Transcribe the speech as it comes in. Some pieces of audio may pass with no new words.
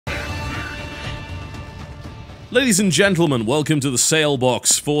Ladies and gentlemen, welcome to the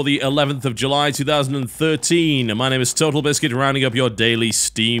Salebox for the 11th of July 2013. My name is TotalBiscuit, rounding up your daily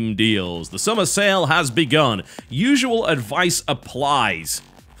Steam deals. The summer sale has begun. Usual advice applies.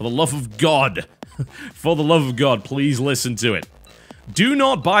 For the love of God. For the love of God, please listen to it. Do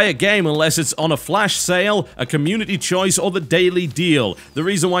not buy a game unless it's on a flash sale, a community choice, or the daily deal. The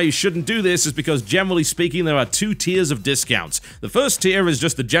reason why you shouldn't do this is because, generally speaking, there are two tiers of discounts. The first tier is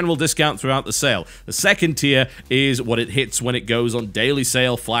just the general discount throughout the sale. The second tier is what it hits when it goes on daily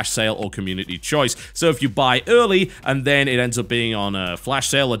sale, flash sale, or community choice. So if you buy early, and then it ends up being on a flash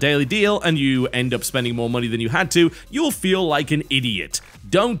sale or daily deal, and you end up spending more money than you had to, you'll feel like an idiot.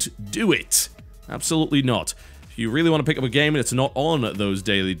 Don't do it. Absolutely not. If you really want to pick up a game and it's not on those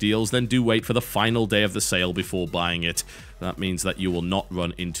daily deals, then do wait for the final day of the sale before buying it. That means that you will not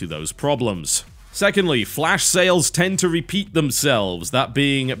run into those problems. Secondly, flash sales tend to repeat themselves, that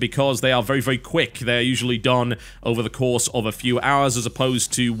being because they are very, very quick. They're usually done over the course of a few hours as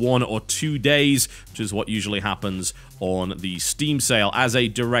opposed to 1 or 2 days, which is what usually happens on the Steam sale as a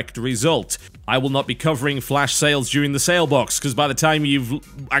direct result. I will not be covering flash sales during the sale box, because by the time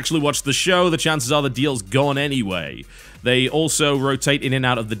you've actually watched the show, the chances are the deal's gone anyway. They also rotate in and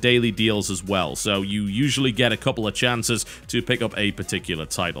out of the daily deals as well, so you usually get a couple of chances to pick up a particular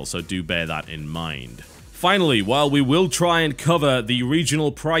title, so do bear that in mind. Finally, while we will try and cover the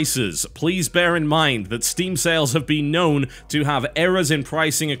regional prices, please bear in mind that Steam sales have been known to have errors in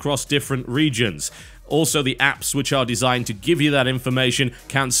pricing across different regions. Also, the apps which are designed to give you that information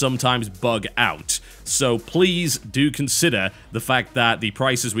can sometimes bug out. So please do consider the fact that the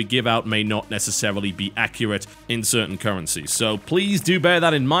prices we give out may not necessarily be accurate in certain currencies. So please do bear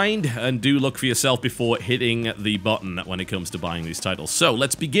that in mind and do look for yourself before hitting the button when it comes to buying these titles. So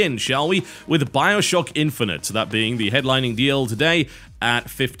let's begin, shall we, with Bioshock Infinite, that being the headlining deal today at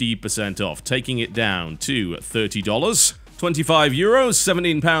 50% off, taking it down to $30. 25 euros,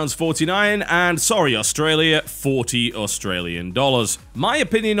 £17.49, and sorry Australia, 40 Australian dollars. My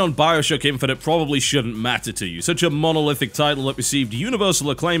opinion on Bioshock Infinite probably shouldn't matter to you. Such a monolithic title that received universal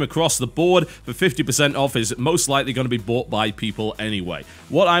acclaim across the board for 50% off is most likely going to be bought by people anyway.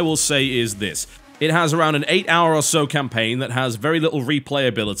 What I will say is this. It has around an 8-hour or so campaign that has very little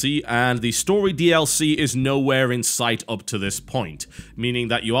replayability, and the story DLC is nowhere in sight up to this point, meaning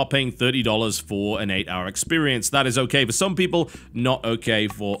that you are paying $30 for an 8-hour experience. That is okay for some people, not okay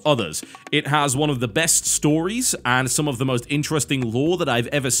for others. It has one of the best stories and some of the most interesting lore that I've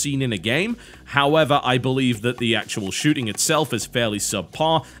ever seen in a game. However, I believe that the actual shooting itself is fairly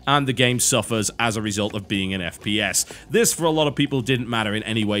subpar, and the game suffers as a result of being an FPS. This, for a lot of people, didn't matter in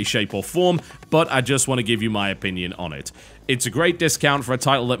any way, shape, or form, but I just want to give you my opinion on it. It's a great discount for a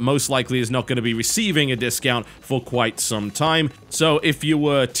title that most likely is not going to be receiving a discount for quite some time, so if you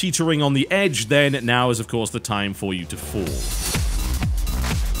were teetering on the edge, then now is of course the time for you to fall.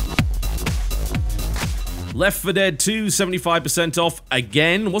 Left 4 Dead 2, 75% off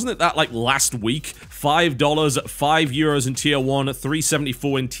again. Wasn't it that like last week? $5, €5 in Tier 1,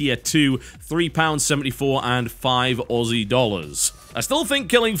 $3.74 in Tier 2, £3.74, and $5 Aussie. I still think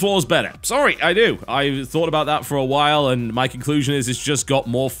Killing Floor's better. Sorry, I do. I thought about that for a while, and my conclusion is it's just got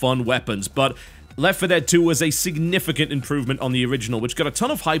more fun weapons, but Left 4 Dead 2 was a significant improvement on the original, which got a ton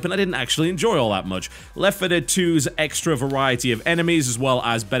of hype and I didn't actually enjoy all that much. Left 4 Dead 2's extra variety of enemies, as well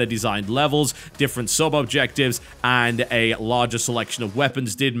as better designed levels, different sub-objectives, and a larger selection of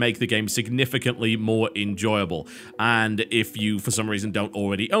weapons did make the game significantly more enjoyable. And if you, for some reason, don't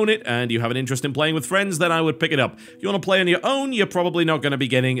already own it, and you have an interest in playing with friends, then I would pick it up. If you want to play on your own, you're probably not going to be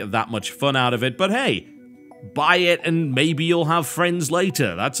getting that much fun out of it, but hey, buy it and maybe you'll have friends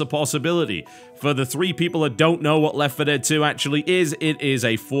later. That's a possibility. For the 3 people that don't know what Left 4 Dead 2 actually is, it is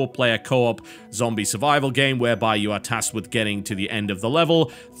a 4-player co-op zombie survival game whereby you are tasked with getting to the end of the level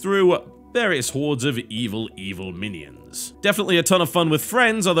through various hordes of evil minions. Definitely a ton of fun with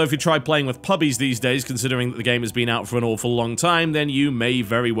friends, although if you try playing with puppies these days, considering that the game has been out for an awful long time, then you may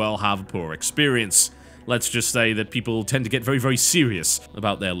very well have a poor experience. Let's just say that people tend to get very, very serious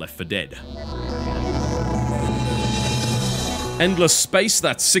about their Left 4 Dead. Endless Space,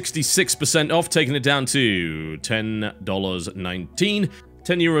 that's 66% off, taking it down to $10.19.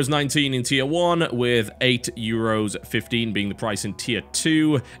 €10.19 in Tier 1, with €8.15 being the price in Tier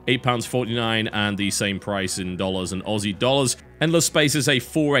 2, £8.49 and the same price in dollars and Aussie dollars. Endless Space is a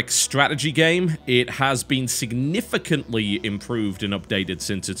 4X strategy game. It has been significantly improved and updated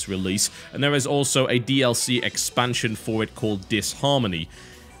since its release, and there is also a DLC expansion for it called Disharmony.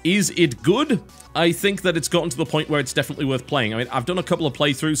 Is it good? I think that it's gotten to the point where it's definitely worth playing. I mean, I've done a couple of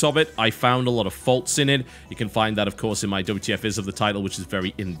playthroughs of it. I found a lot of faults in it. You can find that, of course, in my WTF is of the title, which is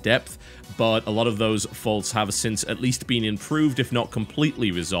very in-depth. But a lot of those faults have since at least been improved, if not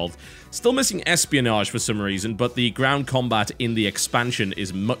completely resolved. Still missing espionage for some reason, but the ground combat in the expansion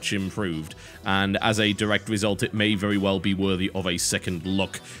is much improved. And as a direct result, it may very well be worthy of a second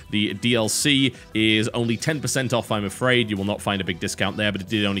look. The DLC is only 10% off, I'm afraid. You will not find a big discount there, but it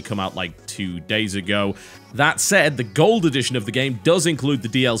did only come out like 2 days ago. That said, the gold edition of the game does include the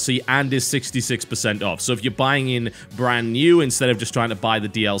DLC and is 66% off. So if you're buying in brand new instead of just trying to buy the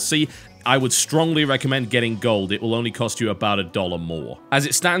DLC, I would strongly recommend getting gold. It will only cost you about $1 more. As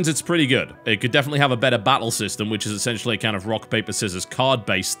it stands, it's pretty good. It could definitely have a better battle system, which is essentially a kind of rock, paper, scissors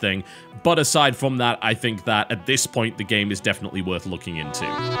card-based thing. But aside from that, I think that at this point, the game is definitely worth looking into.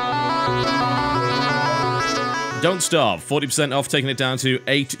 Don't Starve, 40% off, taking it down to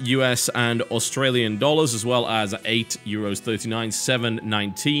 8 US and Australian dollars, as well as €8.39,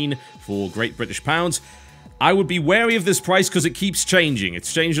 $7.19 for Great British pounds. I would be wary of this price because it keeps changing.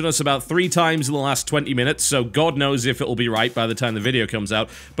 It's changed on us about 3 times in the last 20 minutes, so God knows if it'll be right by the time the video comes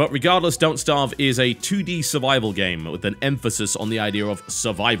out. But regardless, Don't Starve is a 2D survival game with an emphasis on the idea of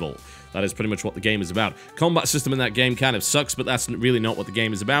survival. That is pretty much what the game is about. Combat system in that game kind of sucks, but that's really not what the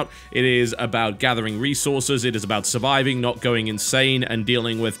game is about. It is about gathering resources, it is about surviving, not going insane, and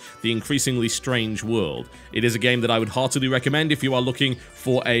dealing with the increasingly strange world. It is a game that I would heartily recommend if you are looking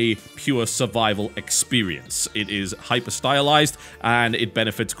for a pure survival experience. It is hyper-stylized, and it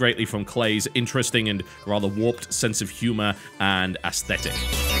benefits greatly from Clay's interesting and rather warped sense of humor and aesthetic.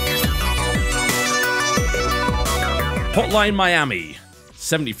 Hotline Miami.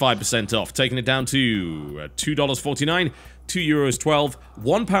 75% off, taking it down to $2.49, €2.12,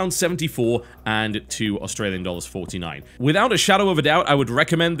 £1.74, and $2.49. Without a shadow of a doubt, I would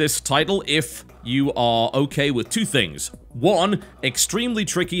recommend this title if you are okay with 2 things. 1, extremely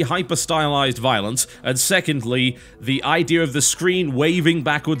tricky, hyper-stylized violence, and secondly, the idea of the screen waving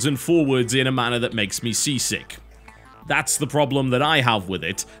backwards and forwards in a manner that makes me seasick. That's the problem that I have with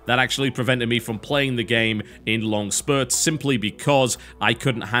it. That actually prevented me from playing the game in long spurts simply because I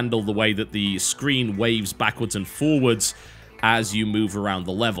couldn't handle the way that the screen waves backwards and forwards as you move around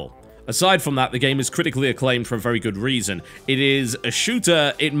the level. Aside from that, the game is critically acclaimed for a very good reason. It is a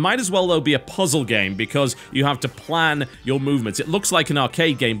shooter. It might as well, though, be a puzzle game because you have to plan your movements. It looks like an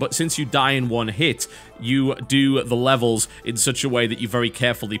arcade game, but since you die in one hit, you do the levels in such a way that you very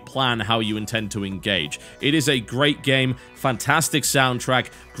carefully plan how you intend to engage. It is a great game, fantastic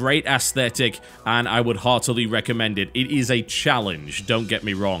soundtrack, great aesthetic, and I would heartily recommend it. It is a challenge, don't get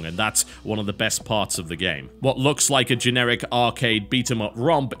me wrong, and that's one of the best parts of the game. What looks like a generic arcade beat-em-up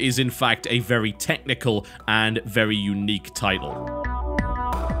romp is in fact a very technical and very unique title.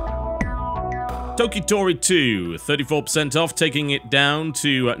 Toki Tori 2, 34% off, taking it down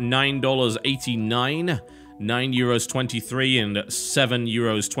to $9.89, €9.23 and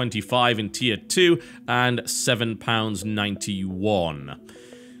 €7.25 in Tier 2, and £7.91.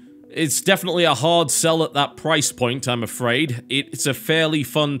 It's definitely a hard sell at that price point, I'm afraid. It's a fairly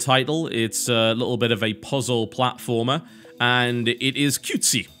fun title, it's a little bit of a puzzle platformer, and it is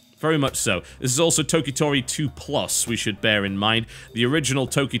cutesy. Very much so. This is also Toki Tori 2 Plus, we should bear in mind. The original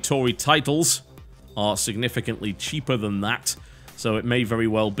Toki Tori titles are significantly cheaper than that, so it may very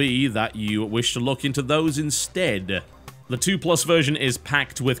well be that you wish to look into those instead. The 2 Plus version is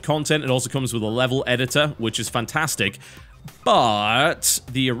packed with content. It also comes with a level editor, which is fantastic. But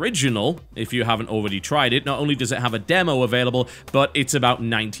the original, if you haven't already tried it, not only does it have a demo available, but it's about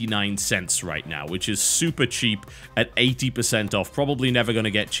 99 cents right now, which is super cheap at 80% off. Probably never going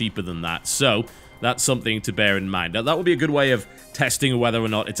to get cheaper than that, so that's something to bear in mind. Now, that would be a good way of testing whether or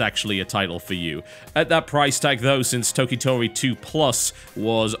not it's actually a title for you. At that price tag, though, since Toki Tori 2 Plus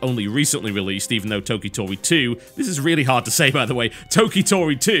was only recently released, even though Toki Tori 2, this is really hard to say, by the way, Toki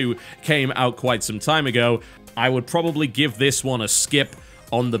Tori 2 came out quite some time ago, I would probably give this one a skip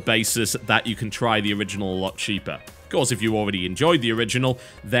on the basis that you can try the original a lot cheaper. Of course, if you already enjoyed the original,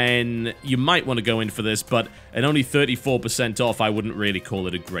 then you might want to go in for this, but at only 34% off, I wouldn't really call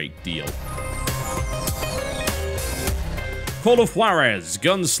it a great deal. Call of Juarez,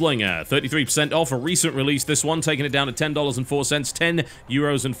 Gunslinger, 33% off, a recent release. This one taking it down to $10.04,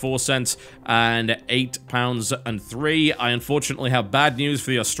 €10.04, and £8.03. I unfortunately have bad news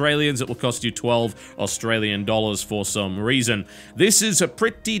for the Australians. It will cost you 12 Australian dollars for some reason. This is a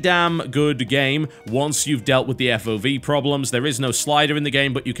pretty damn good game once you've dealt with the FOV problems. There is no slider in the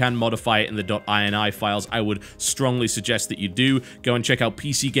game, but you can modify it in the .ini files. I would strongly suggest that you do. Go and check out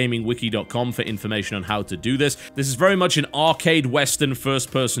PCGamingWiki.com for information on how to do this. This is very much an arcade western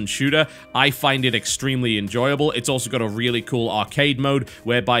first-person shooter. I find it extremely enjoyable. It's also got a really cool arcade mode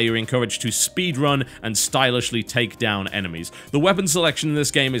whereby you're encouraged to speedrun and stylishly take down enemies. The weapon selection in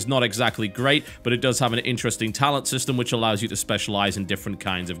this game is not exactly great, but it does have an interesting talent system which allows you to specialize in different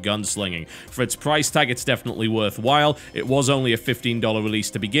kinds of gunslinging. For its price tag, it's definitely worthwhile. It was only a $15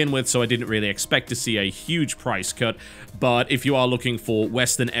 release to begin with, so I didn't really expect to see a huge price cut, but if you are looking for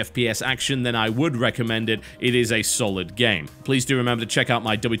Western FPS action, then I would recommend it. It is a solid game. Please do remember to check out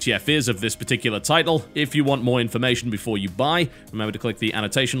my WTF is of this particular title. If you want more information before you buy, remember to click the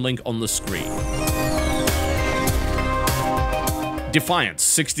annotation link on the screen. Defiance,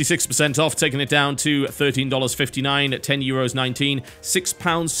 66% off, taking it down to $13.59, €10.19,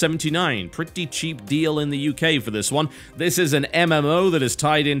 £6.79. Pretty cheap deal in the UK for this one. This is an MMO that is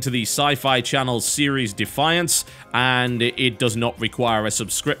tied into the Sci-Fi Channel series Defiance, and it does not require a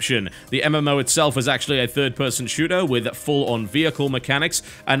subscription. The MMO itself is actually a third-person shooter with full-on vehicle mechanics,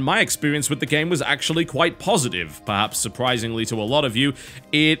 and my experience with the game was actually quite positive, perhaps surprisingly to a lot of you.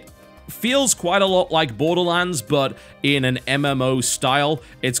 It feels quite a lot like Borderlands, but in an MMO style.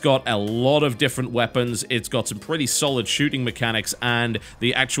 It's got a lot of different weapons, it's got some pretty solid shooting mechanics, and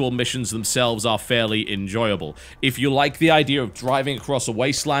the actual missions themselves are fairly enjoyable. If you like the idea of driving across a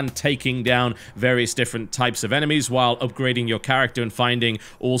wasteland, taking down various different types of enemies while upgrading your character and finding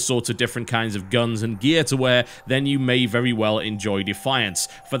all sorts of different kinds of guns and gear to wear, then you may very well enjoy Defiance.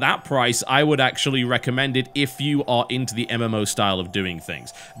 For that price, I would actually recommend it if you are into the MMO style of doing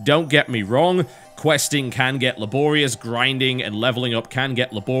things. Don't get me wrong, questing can get laborious, grinding and leveling up can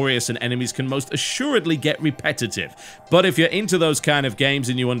get laborious, and enemies can most assuredly get repetitive. But if you're into those kind of games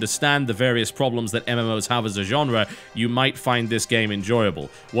and you understand the various problems that MMOs have as a genre, you might find this game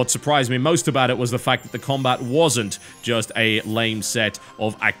enjoyable. What surprised me most about it was the fact that the combat wasn't just a lame set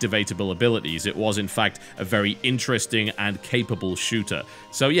of activatable abilities. It was, in fact, a very interesting and capable shooter.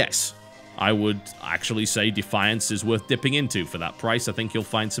 So yes, I would actually say Defiance is worth dipping into for that price. I think you'll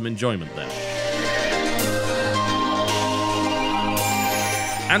find some enjoyment there.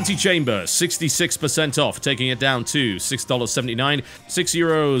 Antichamber, 66% off, taking it down to $6.79,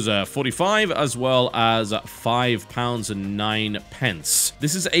 €6.45, as well as £5.09.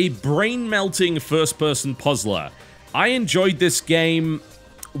 This is a brain-melting first-person puzzler. I enjoyed this game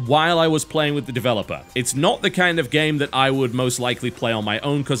while I was playing with the developer. It's not the kind of game that I would most likely play on my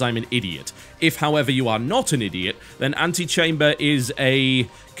own because I'm an idiot. If, however, you are not an idiot, then Antichamber is a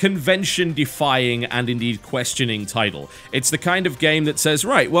convention-defying and indeed questioning title. It's the kind of game that says,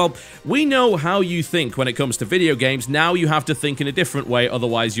 right, well, we know how you think when it comes to video games, now you have to think in a different way,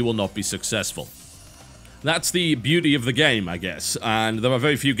 otherwise you will not be successful. That's the beauty of the game, I guess, and there are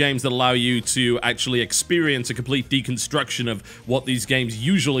very few games that allow you to actually experience a complete deconstruction of what these games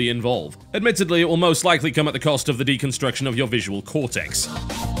usually involve. Admittedly, it will most likely come at the cost of the deconstruction of your visual cortex.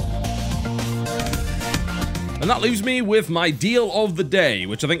 And that leaves me with my deal of the day,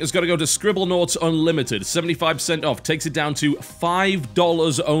 which I think has got to go to Scribblenauts Unlimited. 75% off, takes it down to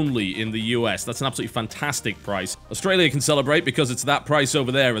 $5 only in the US. That's an absolutely fantastic price. Australia can celebrate because it's that price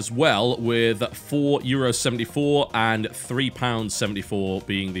over there as well, with €4.74 and £3.74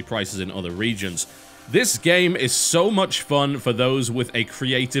 being the prices in other regions. This game is so much fun for those with a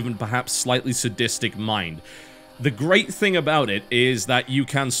creative and perhaps slightly sadistic mind. The great thing about it is that you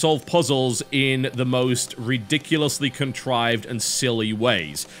can solve puzzles in the most ridiculously contrived and silly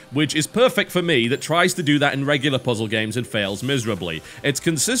ways, which is perfect for me that tries to do that in regular puzzle games and fails miserably. It's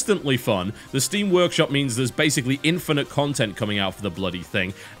consistently fun, the Steam Workshop means there's basically infinite content coming out for the bloody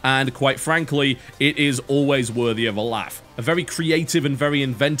thing, and quite frankly, it is always worthy of a laugh. A very creative and very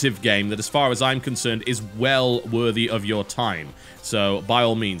inventive game that, as far as I'm concerned, is well worthy of your time. So, by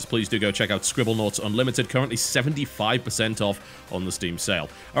all means, please do go check out Scribblenauts Unlimited, currently 75% off on the Steam sale.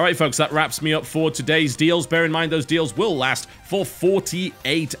 Alright folks, that wraps me up for today's deals. Bear in mind those deals will last for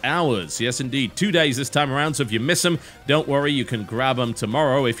 48 hours. Yes indeed, 2 days this time around, so if you miss them, don't worry, you can grab them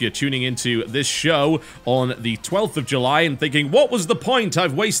tomorrow if you're tuning into this show on the 12th of July and thinking, what was the point?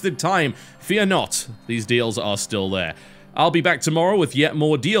 I've wasted time. Fear not, these deals are still there. I'll be back tomorrow with yet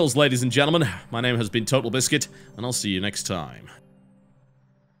more deals, ladies and gentlemen. My name has been TotalBiscuit, and I'll see you next time.